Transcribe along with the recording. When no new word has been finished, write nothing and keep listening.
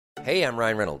Hey, I'm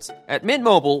Ryan Reynolds. At Mint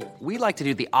Mobile, we like to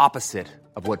do the opposite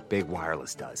of what Big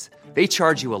Wireless does. They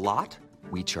charge you a lot,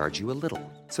 we charge you a little.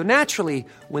 So naturally,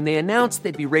 when they announced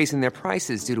they'd be raising their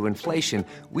prices due to inflation,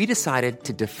 we decided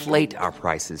to deflate our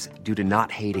prices due to not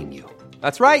hating you.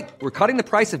 That's right. We're cutting the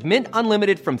price of Mint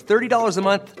Unlimited from $30 a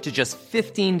month to just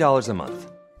 $15 a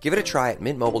month. Give it a try at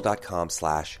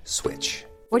mintmobile.com/switch.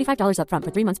 $45 up front for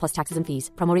 3 months plus taxes and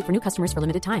fees. Promo rate for new customers for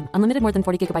limited time. Unlimited more than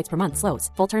 40 gigabytes per month. Slows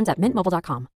full terms at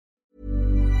mintmobile.com.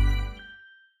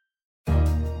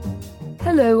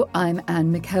 Hello, I'm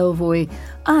Anne McElvoy,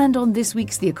 and on this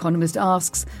week's The Economist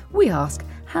Asks, we ask,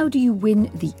 how do you win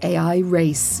the AI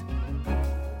race?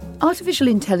 Artificial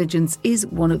intelligence is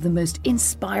one of the most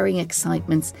inspiring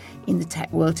excitements in the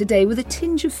tech world today, with a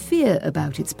tinge of fear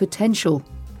about its potential.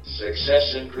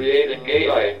 Success in creating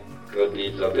AI could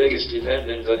be the biggest event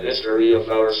in the history of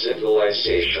our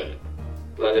civilization.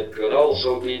 But it could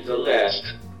also be the last,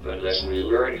 unless we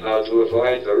learn how to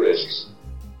avoid the risks.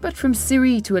 But from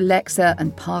Siri to Alexa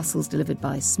and parcels delivered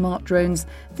by smart drones,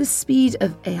 the speed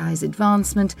of AI's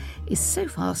advancement is so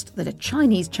fast that a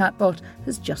Chinese chatbot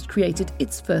has just created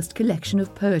its first collection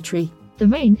of poetry. The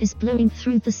rain is blowing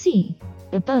through the sea,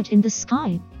 a bird in the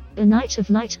sky, a night of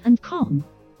light and calm,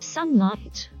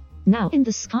 sunlight, now in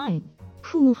the sky,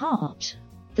 cool heart,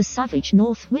 the savage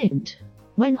north wind,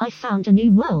 when I found a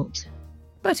new world.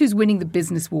 But who's winning the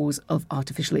business wars of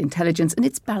artificial intelligence and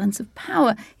its balance of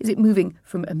power? Is it moving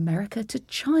from America to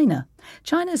China?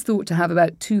 China is thought to have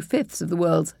about 2/5 of the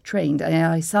world's trained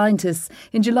AI scientists.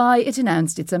 In July, it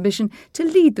announced its ambition to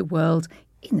lead the world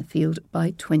in the field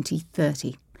by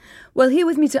 2030. Well, here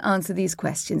with me to answer these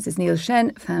questions is Neil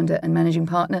Shen, founder and managing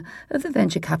partner of the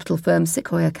venture capital firm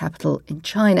Sequoia Capital in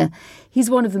China. He's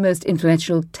one of the most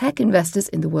influential tech investors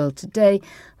in the world today.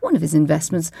 One of his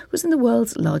investments was in the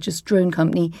world's largest drone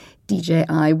company,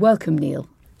 DJI. Welcome, Neil.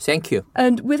 Thank you.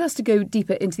 And with us to go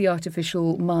deeper into the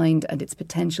artificial mind and its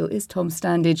potential is Tom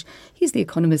Standage. He's The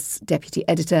Economist's deputy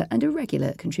editor and a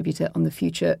regular contributor on the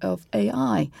future of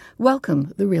AI.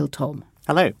 Welcome, the real Tom.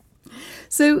 Hello.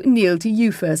 So, Neil, to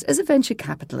you first. As a venture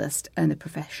capitalist and a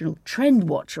professional trend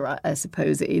watcher, I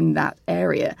suppose, in that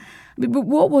area, but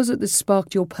what was it that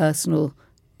sparked your personal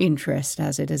interest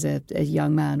as a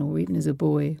young man or even as a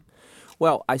boy?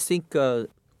 Well, I think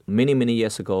many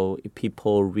years ago,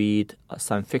 people read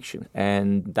science fiction,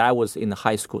 and that was in the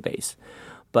high school days.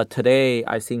 But today,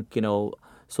 I think,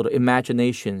 sort of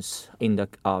imaginations in the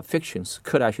fictions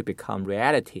could actually become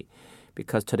reality,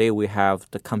 because today we have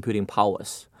the computing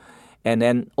powers. And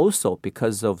then also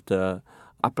because of the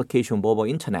application of mobile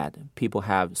internet, people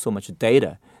have so much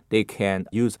data they can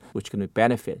use, which can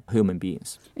benefit human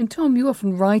beings. And Tom, you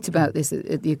often write about this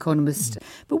at The Economist.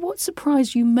 But what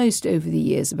surprised you most over the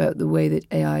years about the way that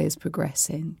AI is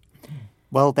progressing?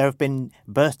 Well, there have been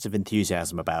bursts of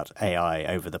enthusiasm about AI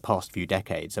over the past few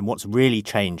decades. And what's really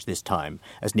changed this time,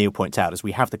 as Neil points out, is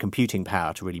we have the computing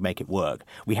power to really make it work.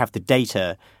 We have the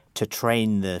data to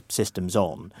train the systems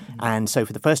on. And so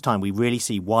for the first time, we really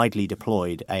see widely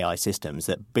deployed AI systems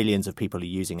that billions of people are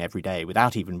using every day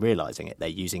without even realizing it. They're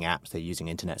using apps, they're using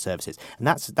internet services. And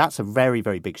that's a very,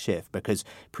 very big shift, because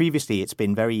previously it's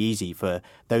been very easy for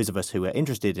those of us who are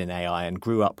interested in AI and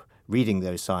grew up reading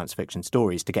those science fiction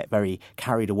stories to get very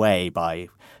carried away by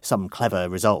some clever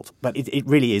result. But it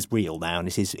really is real now, and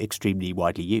it is extremely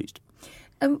widely used.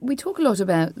 We talk a lot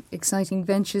about exciting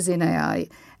ventures in AI,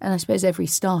 and I suppose every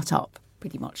startup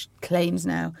pretty much claims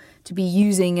now to be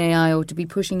using AI or to be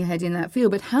pushing ahead in that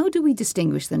field. But how do we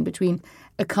distinguish then between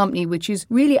a company which is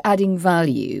really adding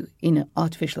value in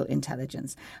artificial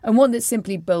intelligence and one that's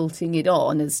simply bolting it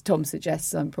on? As Tom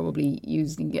suggests, I'm probably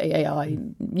using AI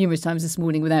numerous times this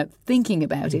morning without thinking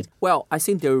about it. Well, I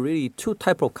think there are really two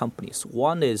types of companies.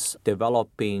 One is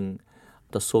developing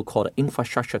the so-called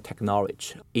infrastructure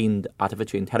technology in the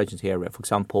artificial intelligence area, for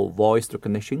example, voice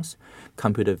recognitions,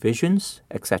 computer visions,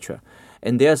 etc.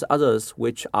 And there's others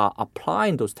which are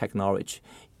applying those technology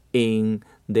in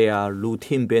their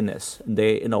routine business.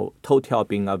 Total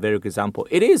being a very good example.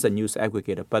 It is a news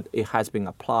aggregator, but it has been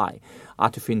applied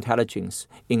artificial intelligence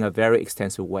in a very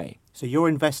extensive way. So you're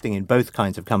investing in both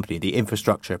kinds of company, the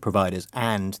infrastructure providers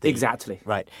and the... Exactly.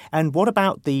 Right. And what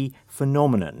about the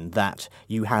phenomenon that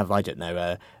you have, I don't know,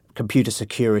 a computer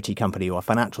security company or a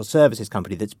financial services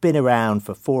company that's been around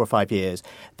for 4 or 5 years?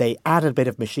 They add a bit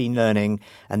of machine learning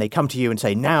and they come to you and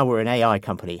say, now we're an AI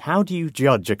company. How do you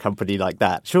judge a company like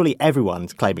that? Surely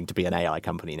everyone's claiming to be an AI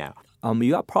company now.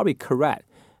 You are probably correct.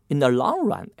 In the long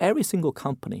run, every single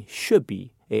company should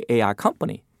be an AI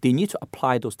company. They need to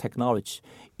apply those technologies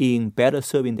in better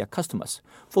serving their customers.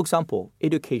 For example,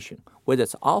 education, whether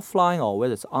it's offline or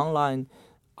whether it's online,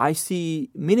 I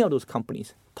see many of those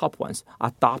companies top ones,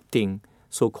 adopting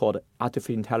so-called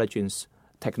artificial intelligence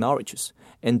technologies.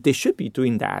 And they should be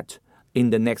doing that in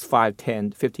the next 5,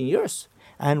 10, 15 years.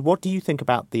 And what do you think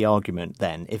about the argument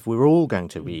then, if we're all going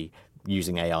to be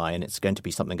using AI and it's going to be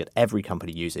something that every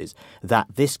company uses, that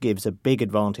this gives a big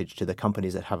advantage to the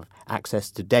companies that have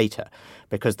access to data?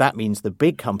 Because that means the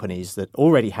big companies that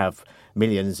already have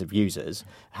millions of users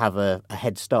have a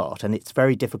head start, and it's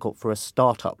very difficult for a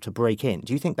startup to break in.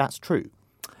 Do you think that's true?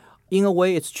 In a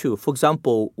way, it's true. For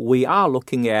example, we are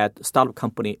looking at startup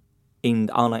company in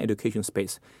the online education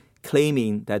space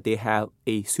claiming that they have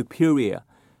a superior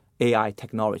AI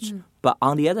technology. But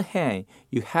on the other hand,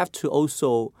 you have to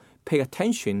also pay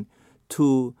attention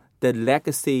to the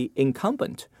legacy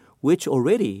incumbent, which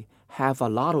already have a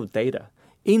lot of data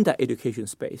in the education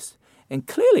space. And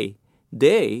clearly,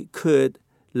 they could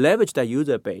leverage their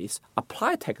user base,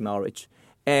 apply technology,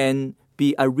 and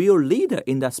be a real leader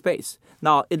in that space.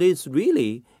 Now, it is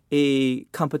really a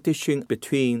competition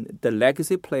between the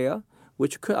legacy player,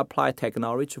 which could apply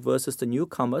technology, versus the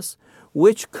newcomers,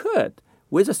 which could,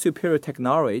 with a superior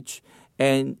technology,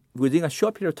 and within a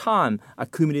short period of time,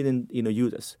 accumulating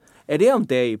users. At the end of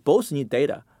the day, both need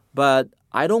data, but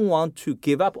I don't want to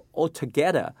give up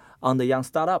altogether on the young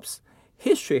startups.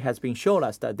 History has been shown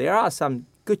us that there are some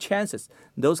good chances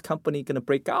those companies are going to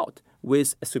break out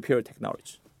with a superior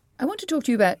technology. I want to talk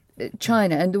to you about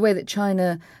China and the way that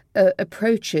China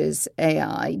approaches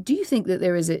AI. Do you think that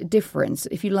there is a difference,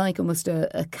 if you like, almost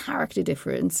a character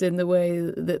difference in the way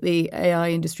that the AI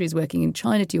industry is working in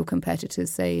China to your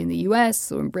competitors, say, in the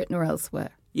US or in Britain or elsewhere?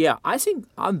 Yeah, I think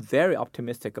I'm very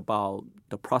optimistic about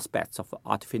the prospects of the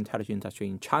artificial intelligence industry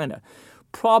in China,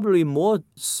 probably more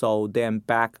so than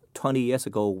back 20 years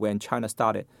ago when China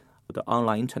started the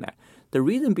online internet. The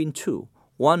reason being two.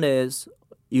 One is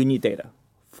you need data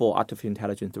for artificial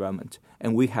intelligence development,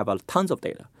 and we have tons of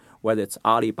data, whether it's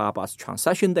Alibaba's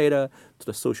transaction data to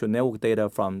the social network data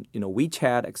from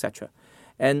WeChat, etc.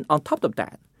 And on top of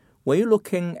that, when you're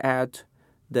looking at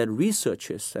the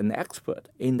researchers and experts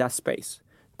in that space,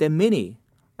 there many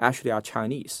actually are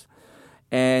Chinese.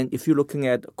 And if you're looking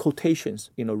at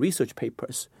quotations, research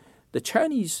papers, the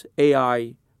Chinese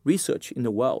AI research in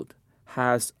the world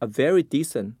has a very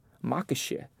decent market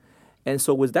share. And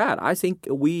so with that, I think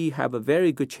we have a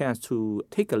very good chance to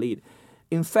take a lead.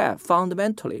 In fact,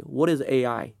 fundamentally, what is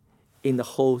AI in the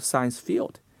whole science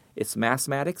field? It's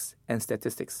mathematics and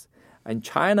statistics. And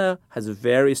China has a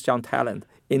very strong talent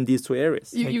in these two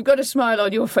areas. You've got a smile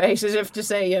on your face as if to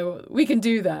say, we can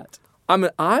do that.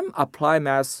 I'm applied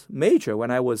math major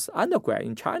when I was undergrad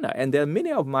in China. And there are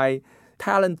many of my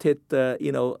talented,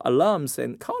 alums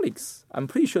and colleagues. I'm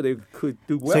pretty sure they could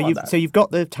do well on that. So you've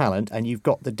got the talent and you've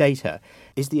got the data.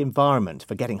 Is the environment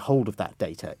for getting hold of that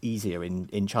data easier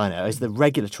in China? Is the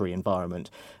regulatory environment,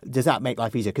 does that make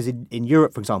life easier? Because in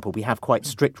Europe, for example, we have quite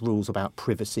strict rules about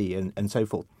privacy and so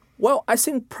forth. Well, I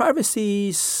think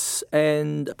privacy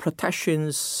and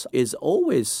protections is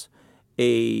always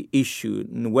a issue,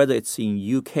 whether it's in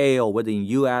UK or whether in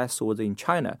US or whether in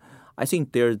China. I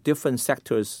think there are different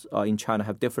sectors in China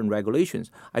have different regulations.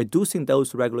 I do think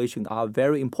those regulations are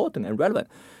very important and relevant.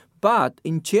 But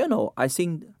in general, I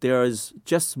think there's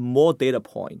just more data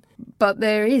point. But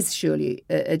there is surely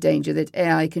a danger that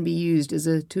AI can be used as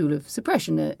a tool of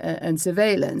suppression and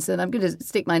surveillance. And I'm going to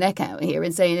stick my neck out here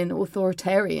and say in an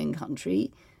authoritarian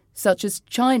country such as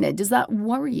China, does that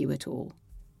worry you at all?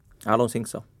 I don't think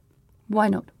so. Why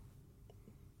not?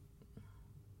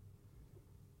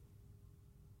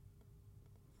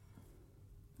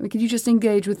 Could you just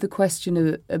engage with the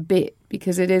question a bit?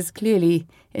 Because it is clearly,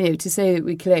 to say that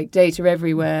we collect data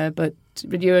everywhere, but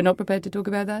you're not prepared to talk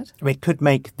about that? I mean, it could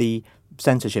make the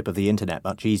censorship of the internet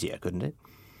much easier, couldn't it?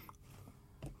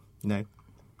 No.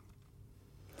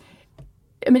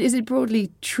 I mean, is it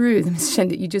broadly true, Mr. Chen,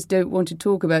 that you just don't want to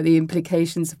talk about the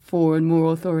implications for a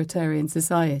more authoritarian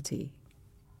society?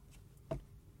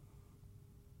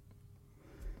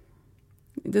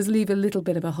 It does leave a little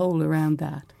bit of a hole around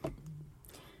that.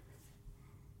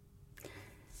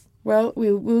 Well,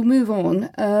 we'll move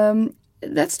on.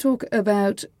 Let's talk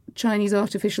about Chinese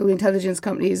artificial intelligence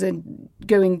companies and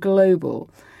going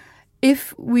global.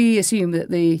 If we assume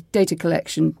that the data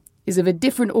collection is of a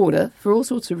different order for all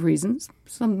sorts of reasons,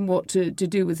 somewhat to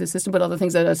do with the system, but other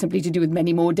things that are simply to do with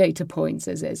many more data points,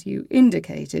 as you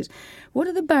indicated, what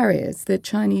are the barriers that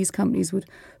Chinese companies would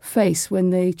face when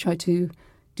they try to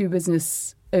do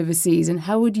business overseas, and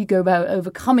how would you go about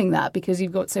overcoming that? Because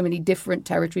you've got so many different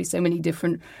territories, so many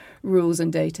different rules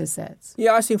and data sets.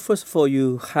 Yeah, I think first of all,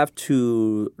 you have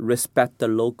to respect the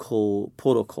local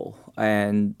protocol.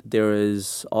 And there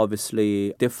is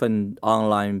obviously different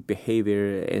online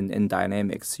behavior and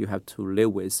dynamics you have to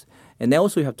live with. And then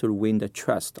also you have to win the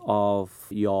trust of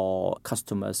your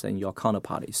customers and your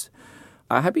counterparties.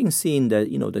 I have been seeing that,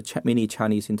 many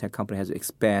Chinese fintech companies has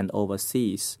expanded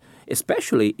overseas,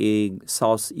 especially in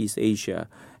Southeast Asia,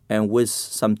 and with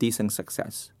some decent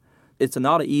success. It's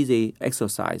not an easy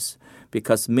exercise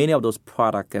because many of those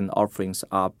products and offerings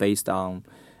are based on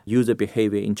user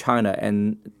behavior in China,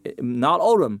 and not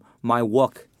all of them might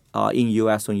work in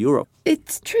US or Europe.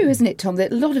 It's true, isn't it, Tom,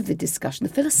 that a lot of the discussion,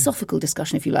 the philosophical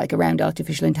discussion, if you like, around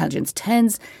artificial intelligence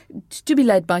tends to be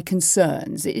led by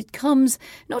concerns. It comes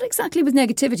not exactly with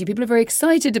negativity. People are very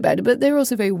excited about it, but they're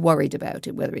also very worried about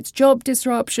it, whether it's job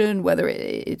disruption, whether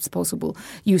it's possible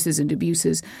uses and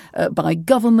abuses by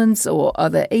governments or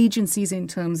other agencies in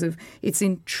terms of its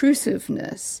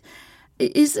intrusiveness.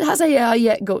 Has AI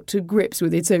yet got to grips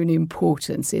with its own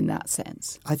importance in that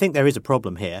sense? I think there is a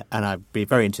problem here, and I'd be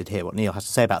very interested to hear what Neil has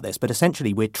to say about this. But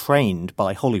essentially, we're trained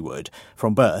by Hollywood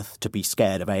from birth to be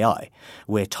scared of AI.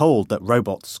 We're told that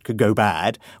robots could go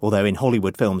bad, although in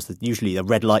Hollywood films, usually the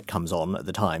red light comes on at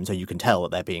the time, so you can tell that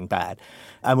they're being bad.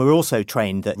 And we're also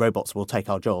trained that robots will take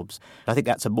our jobs. I think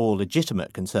that's a more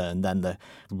legitimate concern than the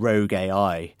rogue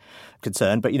AI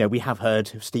concern. But, we have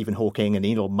heard Stephen Hawking and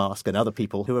Elon Musk and other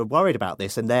people who are worried about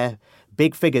this, and they're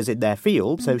big figures in their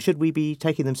field. So should we be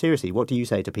taking them seriously? What do you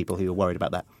say to people who are worried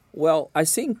about that? Well, I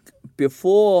think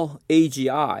before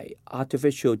AGI,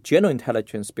 artificial general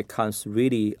intelligence, becomes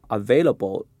really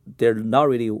available, there's not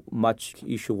really much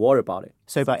you should worry about it.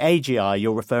 So by AGI,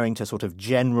 you're referring to sort of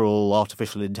general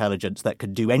artificial intelligence that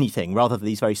could do anything rather than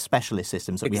these very specialist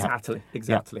systems that we have.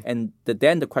 Exactly. Yeah. And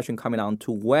then the question coming down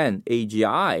to when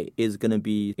AGI is going to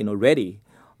be ready.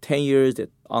 10 years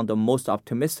on the most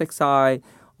optimistic side,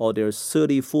 or there's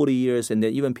 30, 40 years, and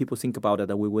then even people think about it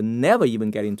that we will never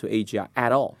even get into AGI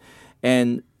at all.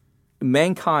 And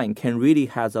mankind can really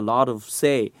has a lot of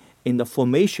say in the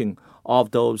formation of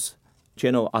those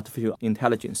general artificial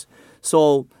intelligence.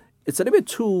 So it's a little bit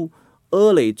too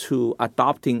early to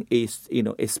adopting a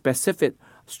specific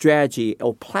strategy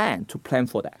or plan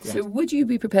for that. So would you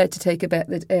be prepared to take a bet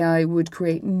that AI would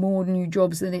create more new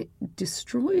jobs than it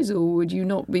destroys, or would you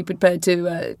not be prepared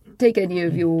to take any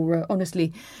of your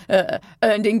honestly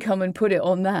earned income and put it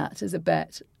on that as a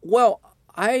bet? Well,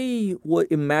 I would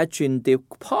imagine they're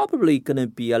probably going to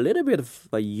be a little bit of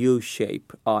a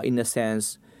U-shape in the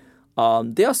sense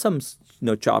there are some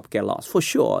job get lost for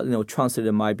sure.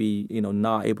 Translator might be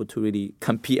not able to really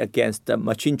compete against the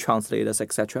machine translators,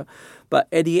 etc. But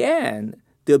at the end,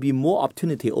 there'll be more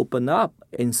opportunity open up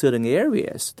in certain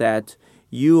areas that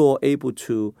you are able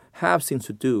to have things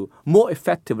to do more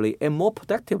effectively and more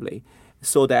productively,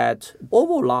 so that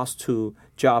overall loss to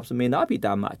jobs may not be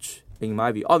that much. In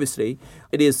my view, obviously,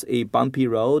 it is a bumpy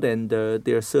road, and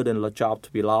there are certain jobs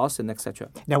to be lost, and etc.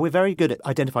 Now, we're very good at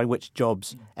identifying which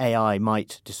jobs AI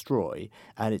might destroy,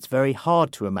 and it's very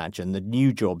hard to imagine the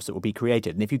new jobs that will be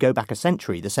created. And if you go back a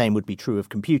century, the same would be true of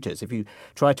computers. If you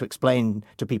try to explain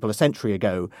to people a century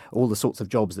ago all the sorts of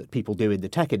jobs that people do in the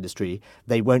tech industry,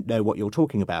 they won't know what you're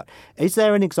talking about. Is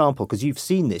there an example, because you've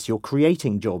seen this, you're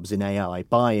creating jobs in AI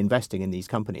by investing in these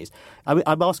companies.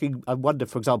 I wonder,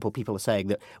 for example, people are saying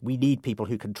that we need people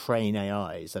who can train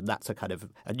AIs, and that's a kind of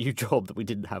a new job that we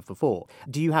didn't have before.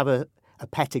 Do you have a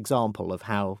pet example of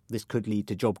how this could lead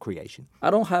to job creation?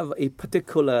 I don't have a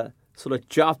particular sort of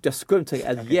job description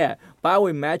as yet, but I would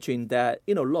imagine that,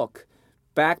 look,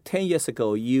 back 10 years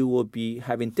ago, you would be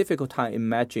having difficult time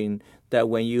imagining that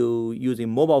when you using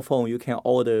mobile phone, you can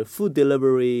order food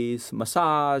deliveries,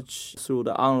 massage through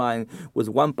the online with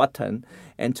one button.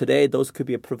 And today, those could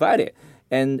be provided.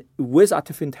 And with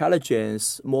artificial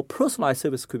intelligence, more personalized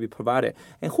service could be provided.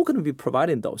 And who can be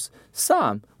providing those?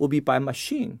 Some will be by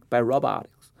machine, by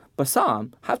robotics, but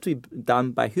some have to be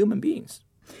done by human beings.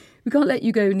 We can't let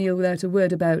you go, Neil, without a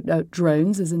word about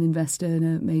drones as an investor in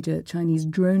a major Chinese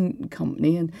drone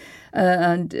company.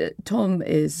 And Tom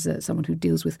is someone who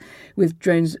deals with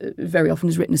drones very often,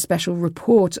 has written a special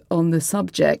report on the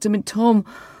subject. I mean, Tom,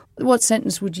 what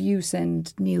sentence would you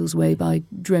send Neil's way by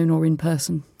drone or in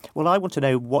person? Well, I want to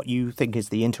know what you think is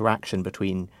the interaction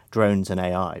between drones and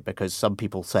AI, because some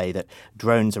people say that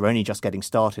drones are only just getting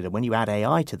started, and when you add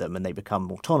AI to them and they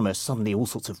become autonomous, suddenly all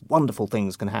sorts of wonderful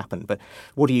things can happen. But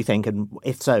what do you think? And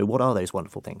if so, what are those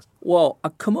wonderful things? Well,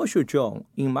 a commercial drone,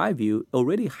 in my view,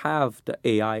 already have the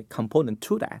AI component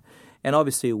to that. And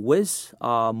obviously, with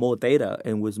more data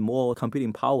and with more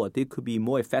computing power, they could be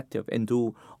more effective and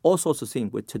do all sorts of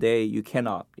things which today you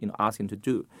cannot ask them to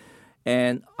do.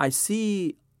 And I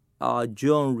see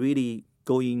drone really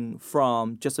going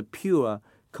from just a pure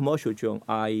commercial drone,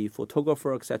 i.e.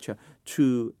 photographer, etc.,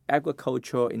 to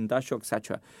agriculture, industrial,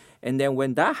 etc. And then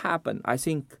when that happens, I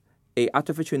think a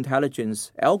artificial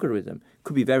intelligence algorithm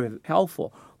could be very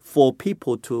helpful for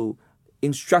people to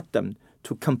instruct them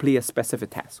to complete a specific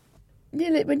task.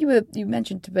 Yeah, you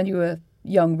mentioned when you were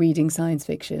young reading science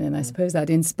fiction, and I suppose that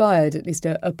inspired at least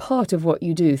a part of what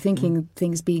you do, thinking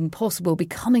things being possible,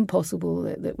 becoming possible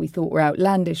that we thought were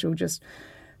outlandish or just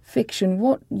fiction.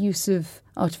 What use of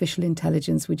artificial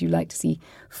intelligence would you like to see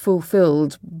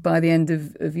fulfilled by the end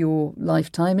of your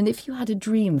lifetime? And if you had a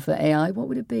dream for AI, what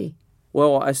would it be?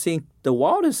 Well, I think the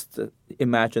wildest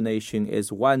imagination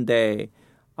is one day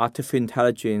artificial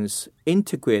intelligence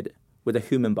integrate with the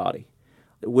human body,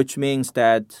 which means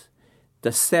that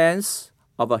the sense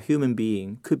of a human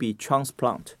being could be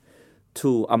transplanted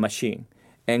to a machine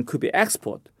and could be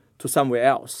exported to somewhere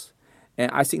else. And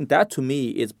I think that to me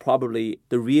is probably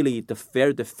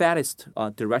the fattest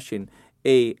direction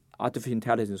artificial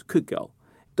intelligence could go.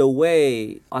 The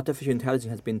way artificial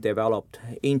intelligence has been developed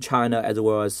in China as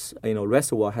well as rest of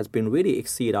the world has been really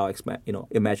exceed our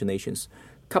imaginations.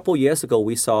 A couple of years ago,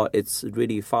 we saw it's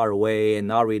really far away and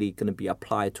not really going to be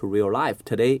applied to real life.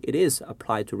 Today, it is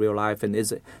applied to real life and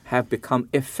have become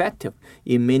effective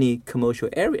in many commercial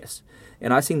areas.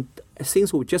 And I think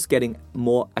things will just getting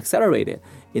more accelerated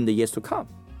in the years to come.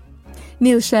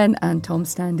 Neil Shen and Tom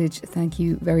Standage, thank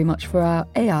you very much for our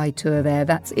AI tour there.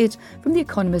 That's it from The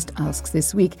Economist Asks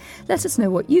this week. Let us know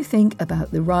what you think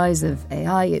about the rise of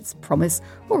AI, its promise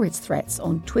or its threats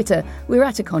on Twitter. We're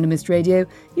at Economist Radio.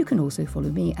 You can also follow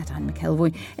me at Anne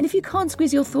McElvoy. And if you can't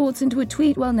squeeze your thoughts into a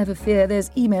tweet, well, never fear,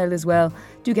 there's email as well.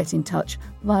 Do get in touch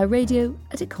via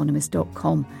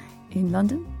radio@economist.com. In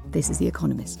London, this is The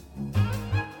Economist.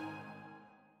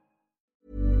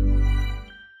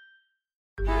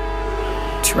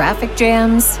 Traffic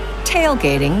jams,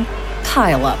 tailgating,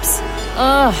 pile-ups.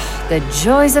 Ugh, the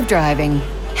joys of driving.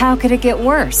 How could it get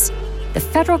worse? The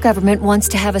federal government wants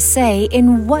to have a say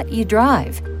in what you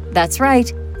drive. That's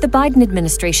right. The Biden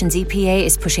administration's EPA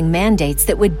is pushing mandates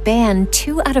that would ban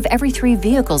 2 out of every 3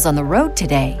 vehicles on the road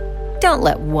today. Don't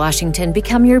let Washington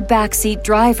become your backseat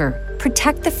driver.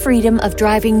 Protect the freedom of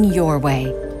driving your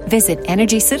way. Visit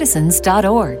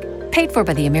EnergyCitizens.org. Paid for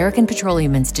by the American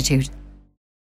Petroleum Institute.